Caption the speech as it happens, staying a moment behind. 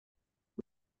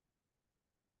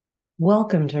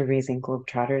Welcome to Raising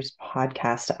Globetrotters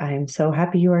podcast. I am so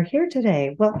happy you are here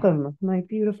today. Welcome, my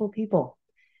beautiful people.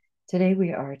 Today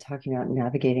we are talking about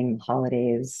navigating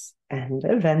holidays and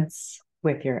events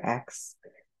with your ex.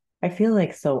 I feel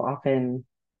like so often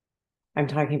I'm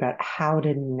talking about how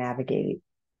to navigate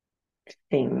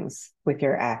things with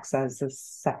your ex as a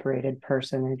separated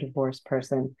person or divorced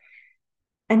person.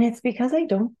 And it's because I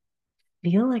don't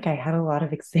feel like I had a lot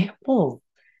of examples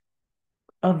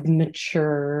of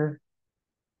mature,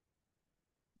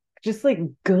 just like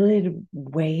good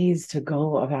ways to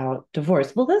go about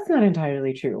divorce. Well, that's not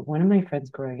entirely true. One of my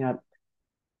friends growing up,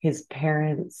 his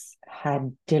parents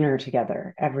had dinner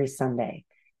together every Sunday,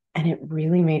 and it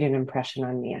really made an impression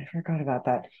on me. I forgot about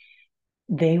that.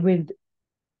 They would,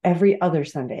 every other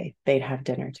Sunday, they'd have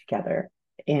dinner together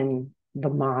in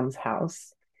the mom's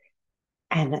house.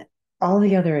 And all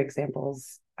the other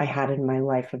examples I had in my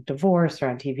life of divorce or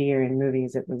on TV or in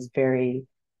movies, it was very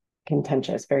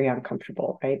contentious, very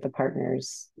uncomfortable, right? The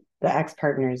ex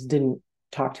partners didn't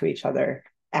talk to each other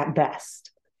at best.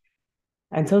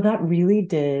 And so that really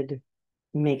did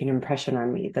make an impression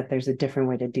on me that there's a different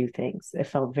way to do things. It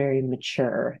felt very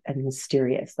mature and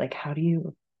mysterious. Like, how do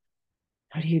you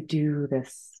do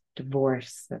this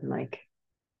divorce? And like,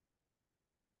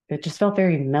 it just felt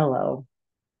very mellow.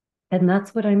 And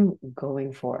that's what I'm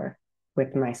going for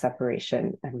with my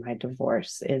separation and my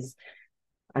divorce is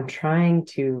I'm trying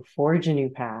to forge a new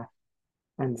path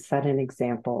and set an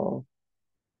example,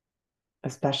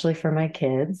 especially for my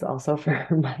kids, also for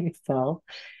myself,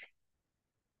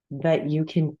 that you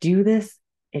can do this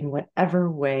in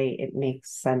whatever way it makes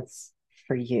sense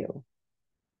for you.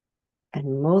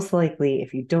 And most likely,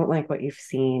 if you don't like what you've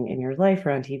seen in your life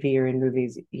or on TV or in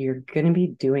movies, you're going to be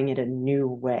doing it a new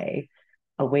way,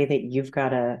 a way that you've got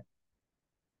to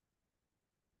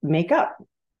make up.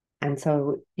 And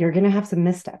so you're going to have some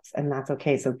missteps, and that's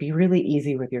okay. So be really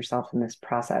easy with yourself in this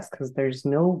process because there's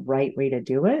no right way to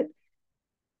do it,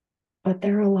 but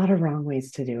there are a lot of wrong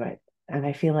ways to do it. And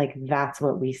I feel like that's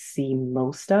what we see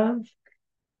most of.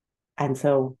 And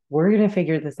so we're going to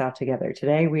figure this out together.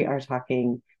 Today, we are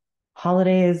talking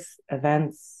holidays,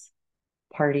 events,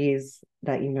 parties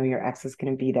that you know your ex is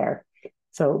going to be there.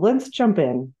 So let's jump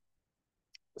in.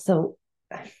 So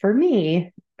for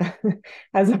me,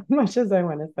 as much as I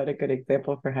want to set a good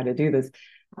example for how to do this,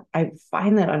 I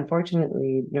find that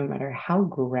unfortunately, no matter how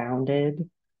grounded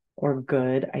or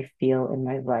good I feel in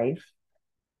my life,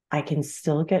 I can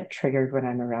still get triggered when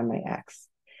I'm around my ex.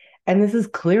 And this is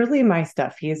clearly my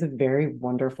stuff. He is a very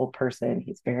wonderful person.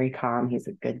 He's very calm. He's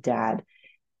a good dad,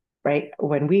 right?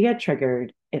 When we get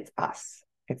triggered, it's us.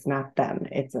 It's not them.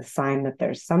 It's a sign that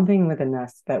there's something within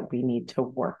us that we need to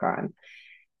work on.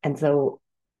 And so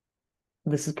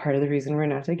this is part of the reason we're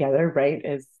not together, right?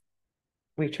 Is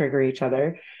we trigger each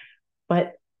other.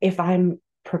 But if I'm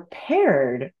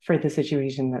prepared for the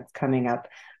situation that's coming up,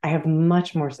 I have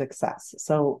much more success.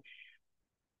 So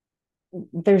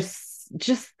there's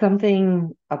just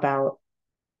something about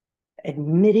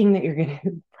admitting that you're going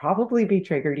to probably be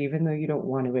triggered, even though you don't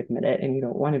want to admit it and you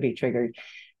don't want to be triggered.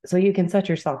 So you can set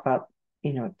yourself up,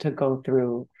 to go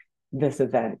through this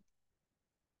event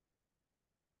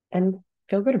and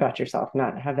feel good about yourself,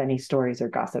 not have any stories or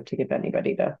gossip to give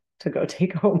anybody to go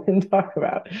take home and talk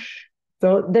about.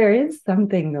 So there is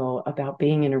something though about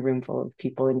being in a room full of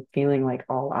people and feeling like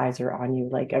all eyes are on you,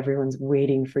 like everyone's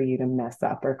waiting for you to mess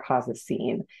up or cause a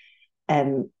scene.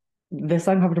 And this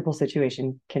uncomfortable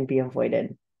situation can be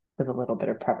avoided with a little bit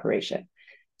of preparation.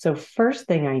 So first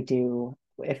thing I do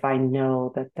if I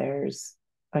know that there's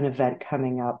an event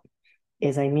coming up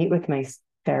is I meet with my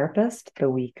therapist the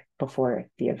week before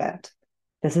the event.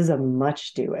 This is a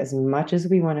much do. As much as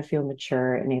we want to feel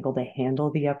mature and able to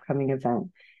handle the upcoming event,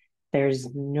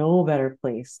 there's no better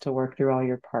place to work through all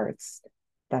your parts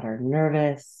that are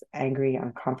nervous, angry,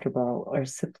 uncomfortable, or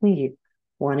simply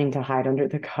wanting to hide under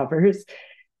the covers.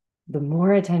 The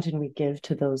more attention we give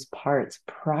to those parts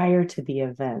prior to the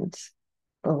event,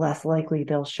 the less likely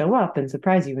they'll show up and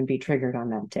surprise you and be triggered on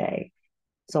that day.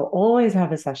 So always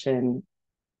have a session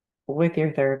with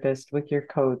your therapist, with your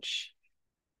coach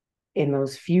in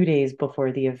those few days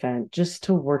before the event, just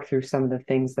to work through some of the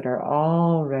things that are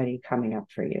already coming up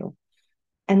for you.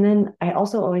 And then I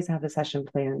also always have a session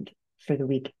planned for the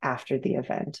week after the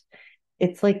event.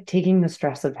 It's like taking the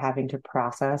stress of having to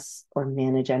process or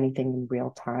manage anything in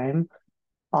real time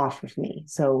off of me.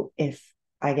 So if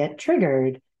I get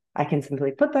triggered, I can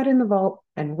simply put that in the vault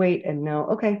and wait and know,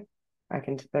 okay,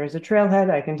 there's a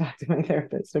trailhead. I can talk to my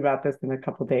therapist about this in a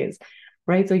couple of days,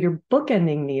 right? So you're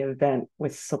bookending the event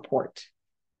with support.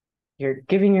 you're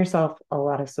giving yourself a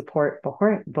lot of support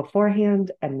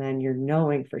beforehand, and then you're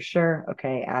knowing for sure,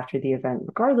 okay, after the event,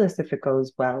 regardless if it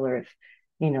goes well or if,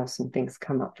 some things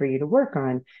come up for you to work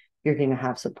on, you're going to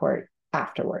have support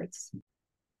afterwards.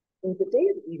 In the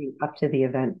days leading up to the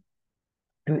event,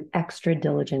 I'm extra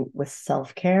diligent with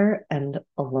self-care and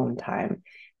alone time.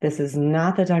 This is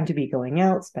not the time to be going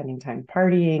out, spending time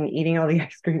partying, eating all the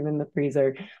ice cream in the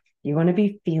freezer. You want to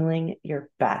be feeling your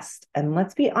best. And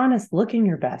let's be honest, looking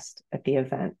your best at the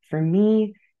event. For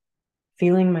me,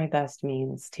 feeling my best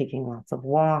means taking lots of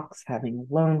walks, having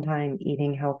alone time,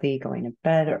 eating healthy, going to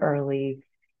bed early,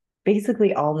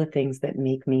 basically all the things that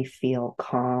make me feel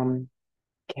calm,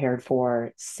 cared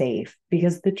for, safe.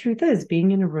 Because the truth is,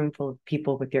 being in a room full of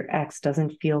people with your ex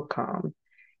doesn't feel calm.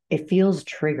 It feels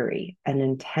triggery and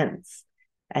intense.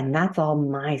 And that's all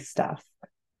my stuff.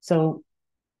 So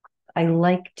I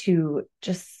like to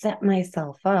just set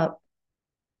myself up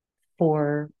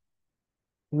for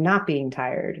not being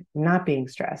tired, not being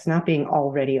stressed, not being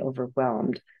already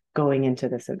overwhelmed going into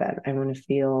this event. I want to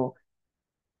feel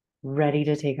ready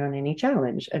to take on any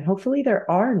challenge. And hopefully there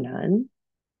are none,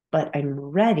 but I'm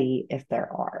ready if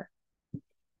there are.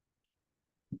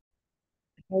 I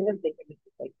kind of think of it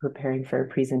like preparing for a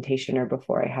presentation or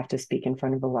before I have to speak in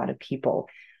front of a lot of people.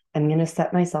 I'm going to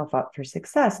set myself up for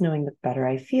success, knowing the better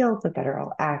I feel, the better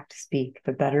I'll act, speak,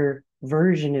 the better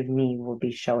version of me will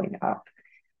be showing up.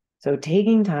 So,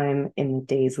 taking time in the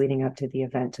days leading up to the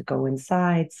event to go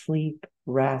inside, sleep,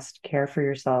 rest, care for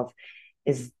yourself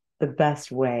is the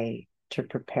best way to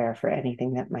prepare for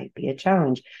anything that might be a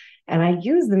challenge. And I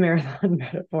use the marathon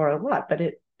metaphor a lot, but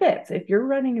it fits. If you're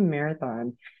running a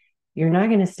marathon, you're not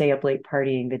going to stay up late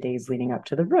partying the days leading up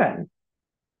to the run.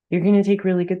 You're going to take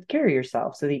really good care of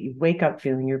yourself so that you wake up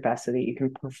feeling your best so that you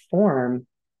can perform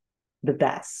the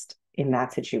best in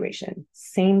that situation.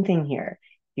 Same thing here.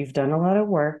 You've done a lot of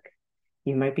work.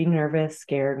 You might be nervous,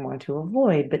 scared, want to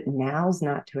avoid, but now's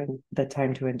not the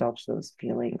time to indulge those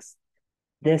feelings.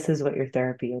 This is what your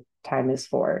therapy time is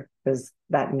for, is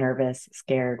that nervous,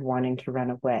 scared, wanting to run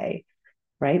away,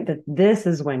 right? That this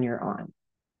is when you're on.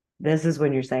 This is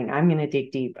when you're saying, I'm going to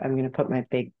dig deep. I'm going to put my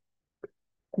big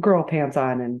girl pants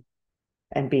on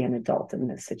and be an adult in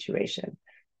this situation.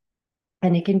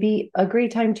 And it can be a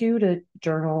great time too to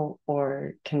journal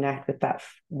or connect with that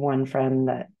one friend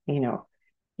that,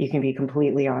 you can be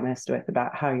completely honest with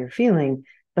about how you're feeling,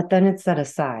 but then it's set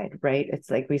aside, right?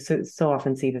 It's like we so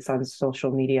often see this on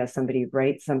social media. Somebody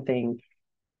writes something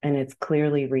and it's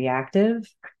clearly reactive.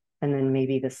 And then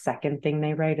maybe the second thing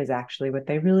they write is actually what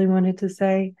they really wanted to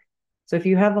say. So if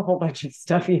you have a whole bunch of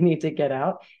stuff you need to get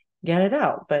out, get it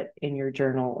out, but in your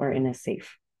journal or in a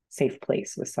safe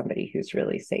place with somebody who's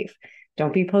really safe.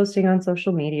 Don't be posting on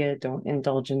social media. Don't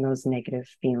indulge in those negative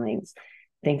feelings.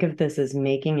 Think of this as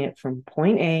making it from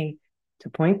point A to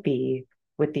point B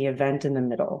with the event in the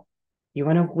middle. You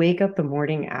want to wake up the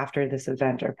morning after this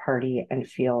event or party and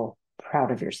feel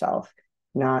proud of yourself,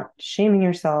 not shaming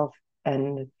yourself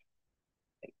and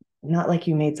not like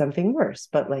you made something worse,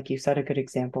 but like you set a good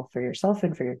example for yourself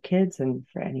and for your kids and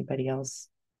for anybody else,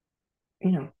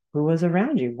 who was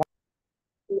around you.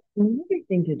 Another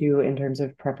thing to do in terms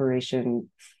of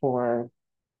preparation for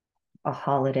a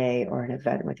holiday or an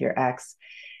event with your ex,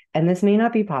 and this may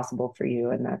not be possible for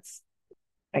you, and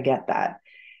I get that.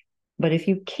 But if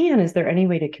you can, is there any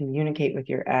way to communicate with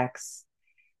your ex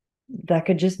that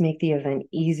could just make the event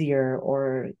easier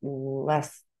or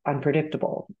less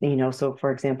unpredictable? So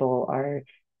for example, are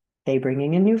they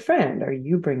bringing a new friend? Are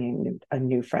you bringing a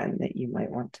new friend that you might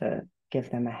want to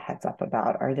give them a heads up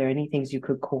about? Are there any things you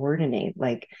could coordinate,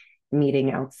 like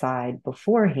meeting outside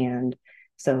beforehand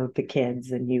so the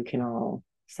kids and you can all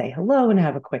say hello and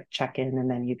have a quick check-in, and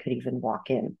then you could even walk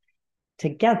in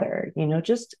together,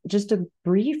 just a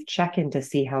brief check-in to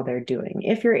see how they're doing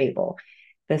if you're able.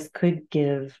 This could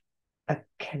give a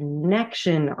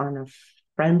connection on a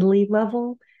friendly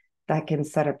level that can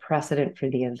set a precedent for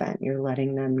the event. You're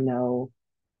letting them know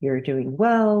you're doing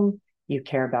well, you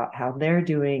care about how they're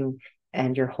doing,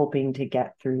 and you're hoping to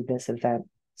get through this event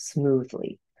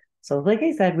smoothly. So, like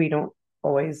I said, we don't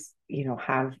always,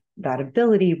 have that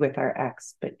ability with our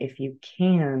ex, but if you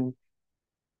can,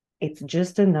 it's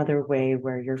just another way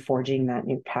where you're forging that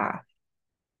new path,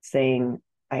 saying,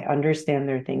 I understand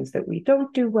there are things that we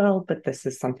don't do well, but this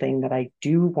is something that I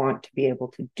do want to be able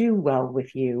to do well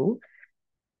with you.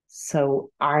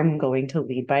 So I'm going to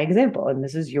lead by example. And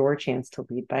this is your chance to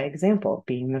lead by example,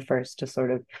 being the first to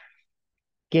sort of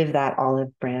give that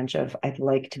olive branch of, I'd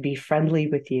like to be friendly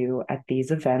with you at these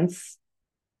events.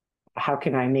 How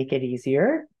can I make it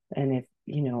easier? And if,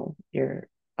 you're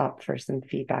up for some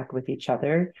feedback with each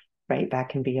other, right, that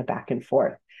can be a back and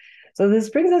forth. So this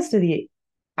brings us to the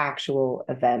actual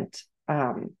event.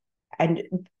 And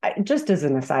just as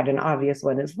an aside, an obvious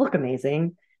one is look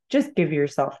amazing. Just give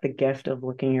yourself the gift of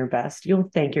looking your best. You'll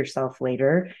thank yourself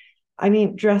later. I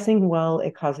mean, dressing well,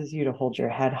 it causes you to hold your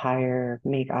head higher,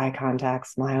 make eye contact,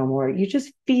 smile more. You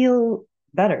just feel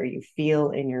better. You feel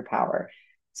in your power.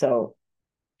 So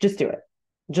just do it.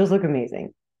 Just look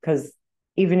amazing. Because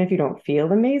even if you don't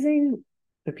feel amazing,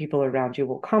 the people around you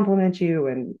will compliment you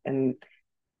and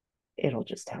it'll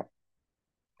just help.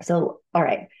 So, all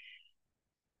right,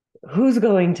 who's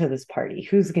going to this party?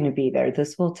 Who's going to be there?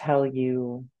 This will tell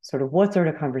you sort of what sort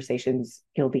of conversations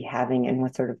you'll be having and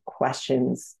what sort of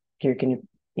questions you're going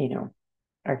to,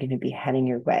 are going to be heading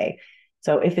your way.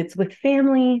 So if it's with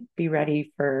family, be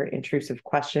ready for intrusive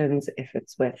questions. If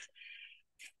it's with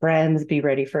friends, be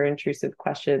ready for intrusive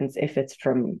questions. If it's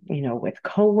from, with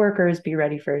coworkers, be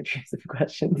ready for intrusive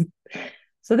questions.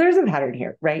 So there's a pattern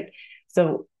here, right?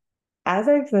 So as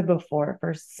I've said before,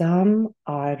 for some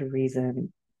odd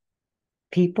reason,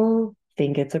 people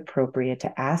think it's appropriate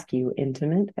to ask you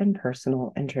intimate and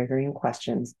personal and triggering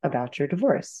questions about your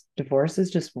divorce. Divorce is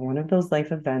just one of those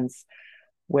life events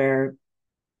where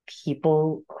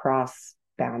people cross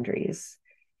boundaries.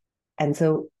 And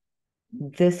so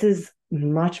this is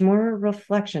much more a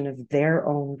reflection of their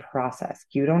own process.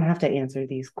 You don't have to answer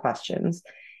these questions.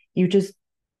 You just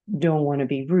don't want to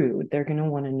be rude. They're going to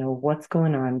want to know what's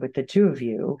going on with the two of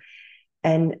you.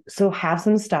 And so have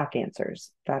some stock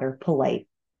answers that are polite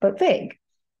but vague.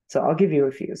 So I'll give you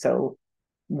a few. So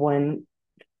one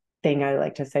thing I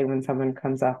like to say when someone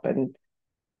comes up and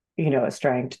is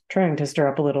trying to stir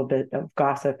up a little bit of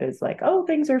gossip is like, oh,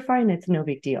 things are fine, it's no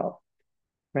big deal,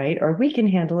 right? Or we can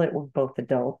handle it, we're both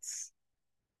adults,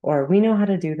 or we know how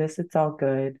to do this, it's all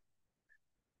good,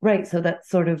 right? So that's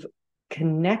sort of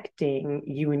connecting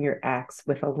you and your ex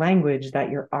with a language that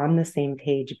you're on the same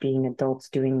page, being adults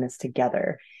doing this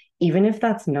together. Even if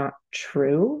that's not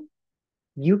true,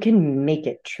 you can make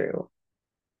it true,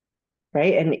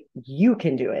 right? And you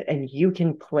can do it and you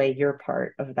can play your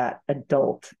part of that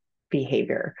adult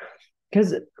behavior.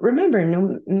 Because remember,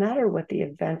 no matter what the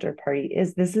event or party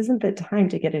is, this isn't the time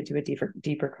to get into a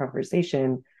deeper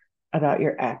conversation about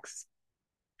your ex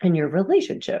and your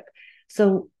relationship.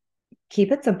 So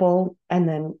keep it simple and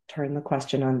then turn the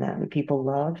question on them. People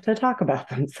love to talk about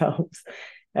themselves.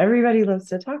 Everybody loves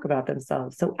to talk about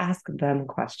themselves. So ask them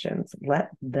questions,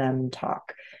 let them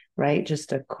talk, right?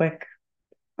 Just a quick,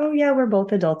 oh, yeah, we're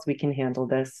both adults. We can handle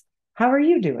this. How are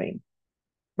you doing?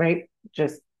 Right?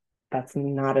 Just that's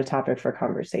not a topic for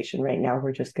conversation right now.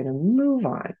 We're just going to move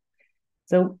on.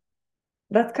 So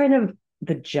that's kind of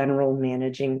the general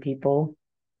managing people.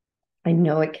 I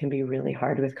know it can be really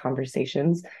hard with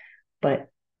conversations, but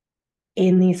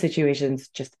in these situations,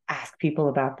 just ask people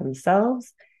about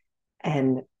themselves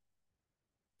and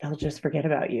they'll just forget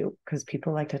about you because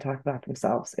people like to talk about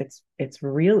themselves. It's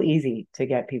real easy to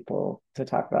get people to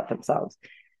talk about themselves.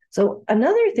 So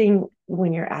another thing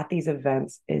when you're at these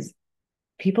events is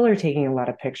people are taking a lot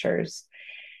of pictures.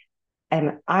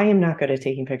 And I am not good at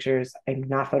taking pictures. I'm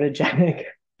not photogenic.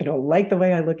 I don't like the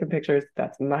way I look in pictures.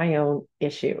 That's my own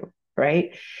issue,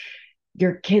 right?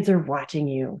 Your kids are watching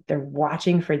you. They're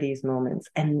watching for these moments.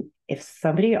 And if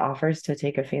somebody offers to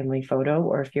take a family photo,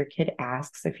 or if your kid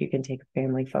asks if you can take a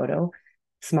family photo,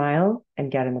 smile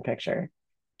and get in the picture.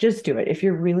 Just do it. If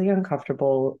you're really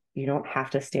uncomfortable, you don't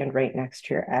have to stand right next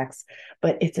to your ex,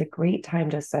 but it's a great time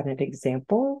to set an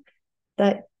example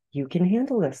that you can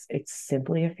handle this. It's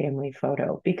simply a family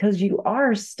photo because you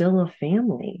are still a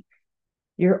family.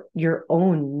 You're your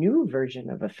own new version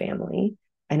of a family,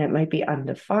 and it might be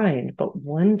undefined, but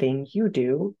one thing you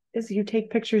do is you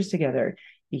take pictures together.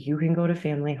 You can go to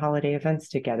family holiday events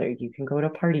together. You can go to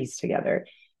parties together.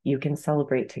 You can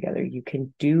celebrate together. You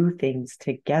can do things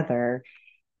together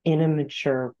in a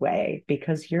mature way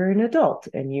because you're an adult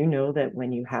and you know that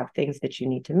when you have things that you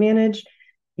need to manage,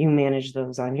 you manage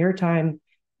those on your time.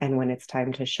 And when it's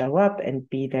time to show up and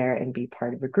be there and be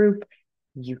part of a group,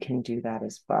 you can do that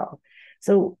as well.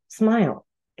 So smile,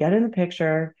 get in the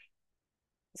picture,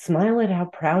 smile at how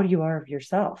proud you are of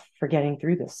yourself for getting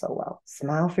through this so well.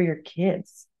 Smile for your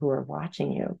kids who are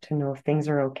watching you to know if things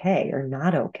are okay or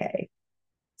not okay.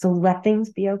 So let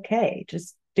things be okay.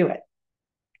 Just do it.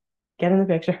 Get in the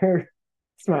picture,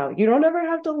 smile. You don't ever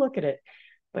have to look at it,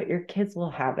 but your kids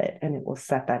will have it and it will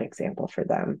set that example for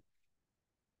them.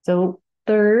 So,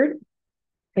 third,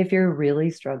 if you're really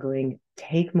struggling,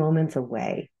 take moments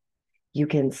away. You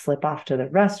can slip off to the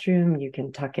restroom. You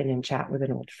can tuck in and chat with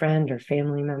an old friend or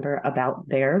family member about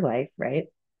their life, right?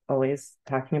 Always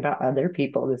talking about other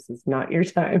people. This is not your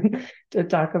time to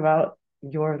talk about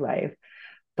your life.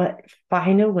 but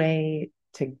find a way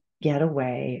to get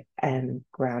away and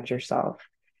ground yourself.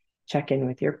 Check in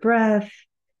with your breath,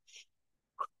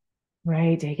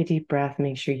 right? Take a deep breath.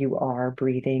 Make sure you are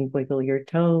breathing. Wiggle your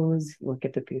toes. Look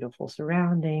at the beautiful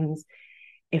surroundings.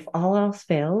 If all else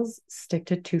fails, stick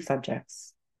to two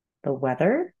subjects: the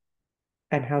weather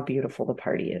and how beautiful the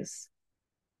party is.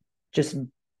 Just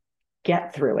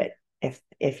get through it.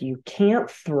 If you can't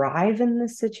thrive in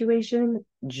this situation,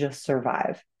 just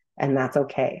survive. And that's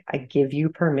okay. I give you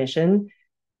permission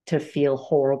to feel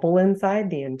horrible inside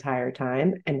the entire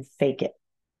time and fake it.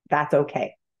 That's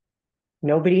okay.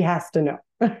 Nobody has to know.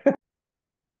 The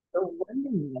one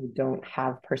thing I don't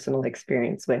have personal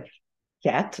experience with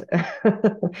yet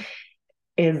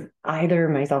is either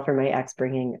myself or my ex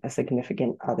bringing a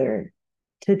significant other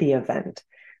to the event.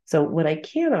 So, what I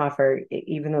can offer,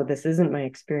 even though this isn't my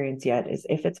experience yet, is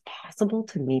if it's possible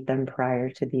to meet them prior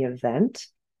to the event,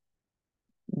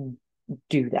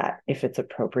 do that. If it's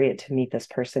appropriate to meet this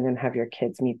person and have your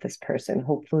kids meet this person,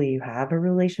 hopefully you have a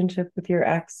relationship with your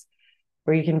ex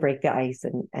where you can break the ice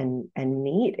and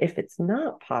meet. If it's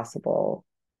not possible,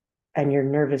 and you're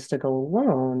nervous to go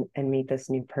alone and meet this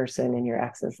new person in your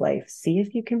ex's life, see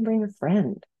if you can bring a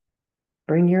friend.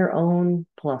 Bring your own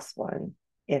plus one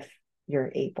if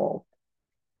you're able.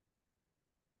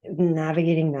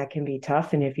 Navigating that can be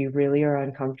tough. And if you really are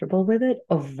uncomfortable with it,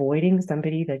 avoiding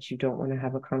somebody that you don't want to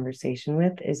have a conversation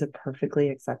with is a perfectly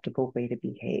acceptable way to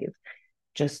behave.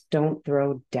 Just don't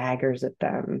throw daggers at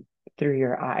them through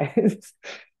your eyes,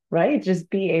 right? Just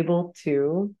be able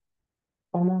to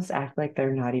almost act like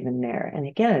they're not even there. And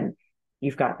again,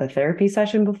 you've got the therapy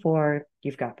session before,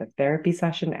 you've got the therapy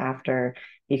session after.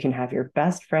 You can have your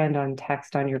best friend on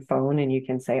text on your phone and you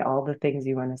can say all the things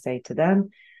you want to say to them,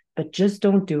 but just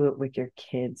don't do it with your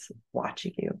kids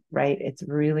watching you, right? It's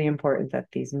really important that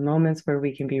these moments where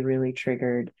we can be really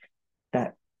triggered,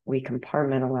 that we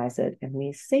compartmentalize it and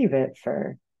we save it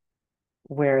for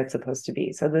where it's supposed to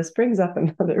be. So this brings up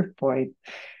another point,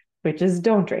 which is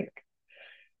don't drink.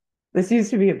 This used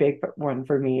to be a big one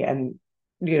for me. And,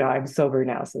 I'm sober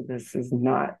now, so this is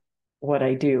not what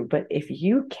I do. But if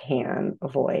you can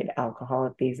avoid alcohol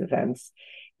at these events,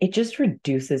 it just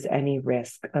reduces any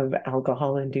risk of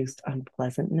alcohol induced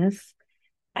unpleasantness.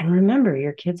 And remember,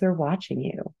 your kids are watching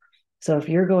you. So if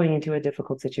you're going into a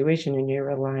difficult situation and you're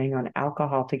relying on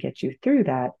alcohol to get you through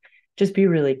that, just be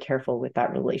really careful with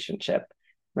that relationship,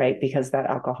 right? Because that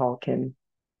alcohol can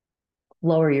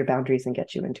lower your boundaries and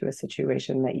get you into a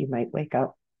situation that you might wake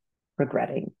up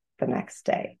regretting the next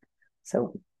day.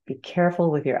 So be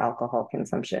careful with your alcohol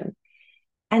consumption.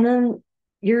 And then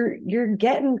you're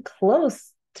getting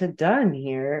close to done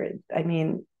here. I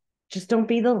mean, just don't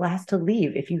be the last to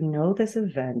leave. If you know this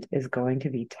event is going to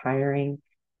be tiring,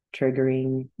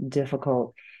 triggering,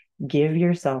 difficult, give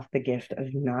yourself the gift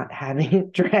of not having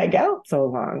it drag out so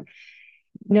long.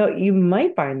 No, you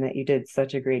might find that you did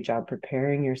such a great job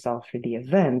preparing yourself for the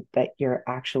event that you're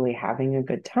actually having a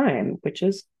good time, which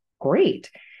is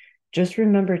great. Just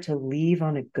remember to leave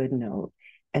on a good note.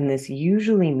 And this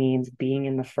usually means being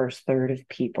in the first third of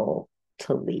people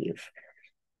to leave.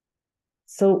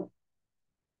 So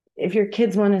if your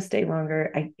kids want to stay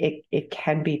longer, it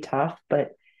can be tough,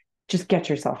 but just get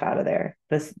yourself out of there.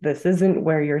 This isn't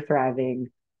where you're thriving.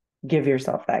 Give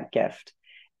yourself that gift.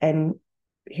 And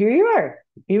here you are.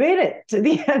 You made it to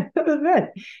the end of the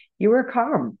event. You were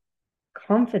calm,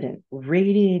 confident,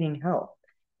 radiating health.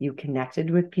 You connected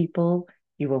with people.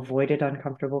 You avoided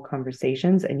uncomfortable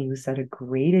conversations, and you set a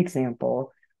great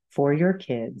example for your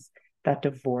kids that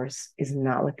divorce is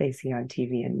not what they see on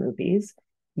TV and movies.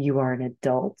 You are an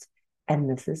adult, and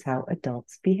this is how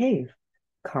adults behave: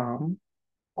 calm,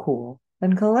 cool,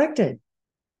 and collected.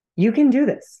 You can do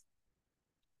this.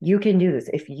 You can do this.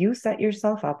 If you set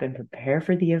yourself up and prepare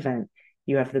for the event,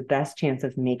 you have the best chance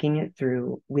of making it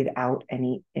through without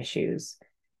any issues.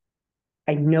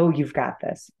 I know you've got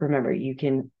this. Remember, you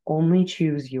can only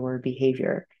choose your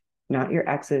behavior, not your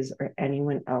exes or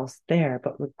anyone else there.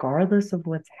 But regardless of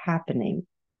what's happening,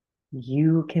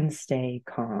 you can stay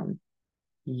calm.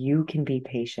 You can be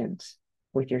patient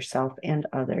with yourself and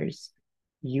others.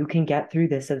 You can get through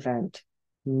this event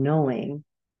knowing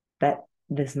that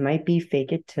this might be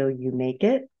fake it till you make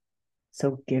it.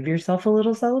 So give yourself a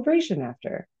little celebration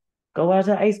after. Go out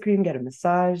to ice cream, get a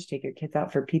massage, take your kids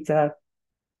out for pizza.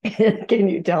 Can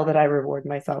you tell that I reward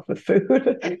myself with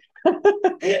food?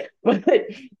 But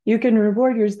you can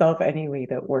reward yourself any way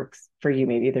that works for you.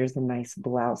 Maybe there's a nice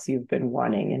blouse you've been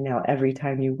wanting, and now every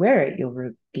time you wear it,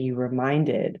 you'll be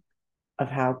reminded of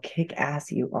how kick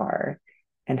ass you are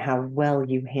and how well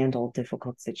you handle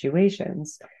difficult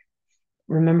situations.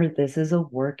 remember, this is a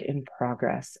work in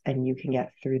progress, and you can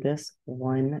get through this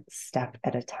one step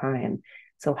at a time.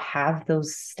 So have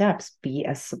those steps be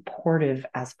as supportive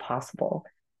as possible.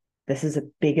 This is a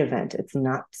big event. It's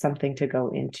not something to go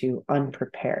into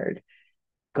unprepared.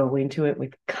 Go into it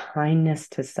with kindness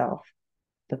to self.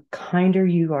 The kinder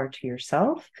you are to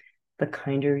yourself, the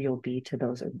kinder you'll be to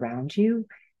those around you.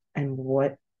 And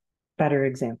what better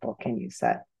example can you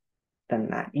set than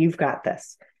that? You've got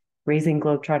this.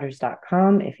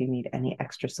 RaisingGlobetrotters.com. If you need any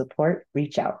extra support,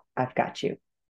 reach out. I've got you.